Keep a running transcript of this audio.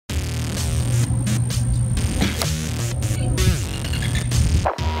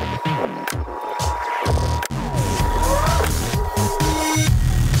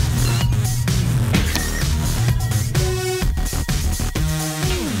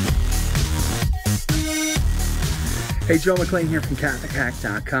Hey, Joe McLean here from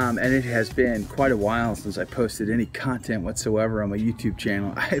CatholicHack.com, and it has been quite a while since I posted any content whatsoever on my YouTube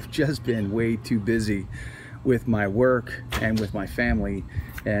channel. I've just been way too busy with my work and with my family,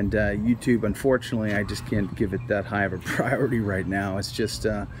 and YouTube, unfortunately, I just can't give it that high of a priority right now. It's just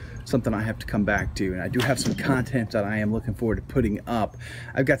something I have to come back to, and I do have some content that I am looking forward to putting up.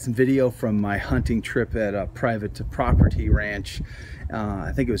 I've got some video from my hunting trip at a private property ranch.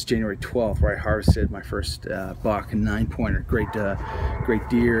 I think it was January 12th, where I harvested my first buck and 9-pointer. Great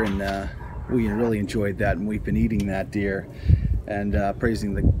deer, and we really enjoyed that, and we've been eating that deer and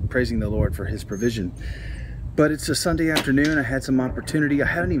praising the Lord for His provision. But it's a Sunday afternoon. I had some opportunity. I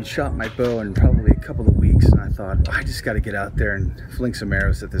haven't even shot my bow in probably a couple of weeks, and I thought, I just got to get out there and fling some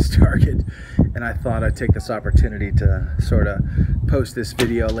arrows at this target. And I thought I'd take this opportunity to sort of post this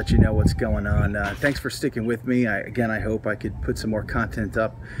video, let you know what's going on. Thanks for sticking with me. Again, I hope I could put some more content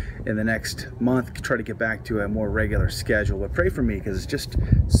up in the next month, try to get back to a more regular schedule. But pray for me, because it's just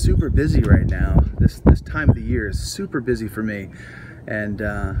super busy right now. This time of the year is super busy for me. And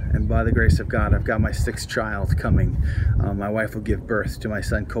by the grace of God, I've got my 6th child coming. My wife will give birth to my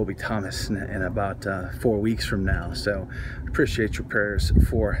son Colby Thomas in about 4 weeks from now. So appreciate your prayers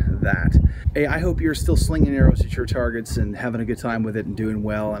for that. Hey, I hope you're still slinging arrows at your targets and having a good time with it and doing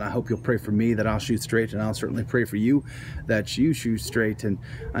well. And I hope you'll pray for me that I'll shoot straight, and I'll certainly pray for you that you shoot straight. And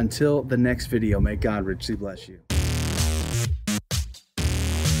until the next video, may God richly bless you.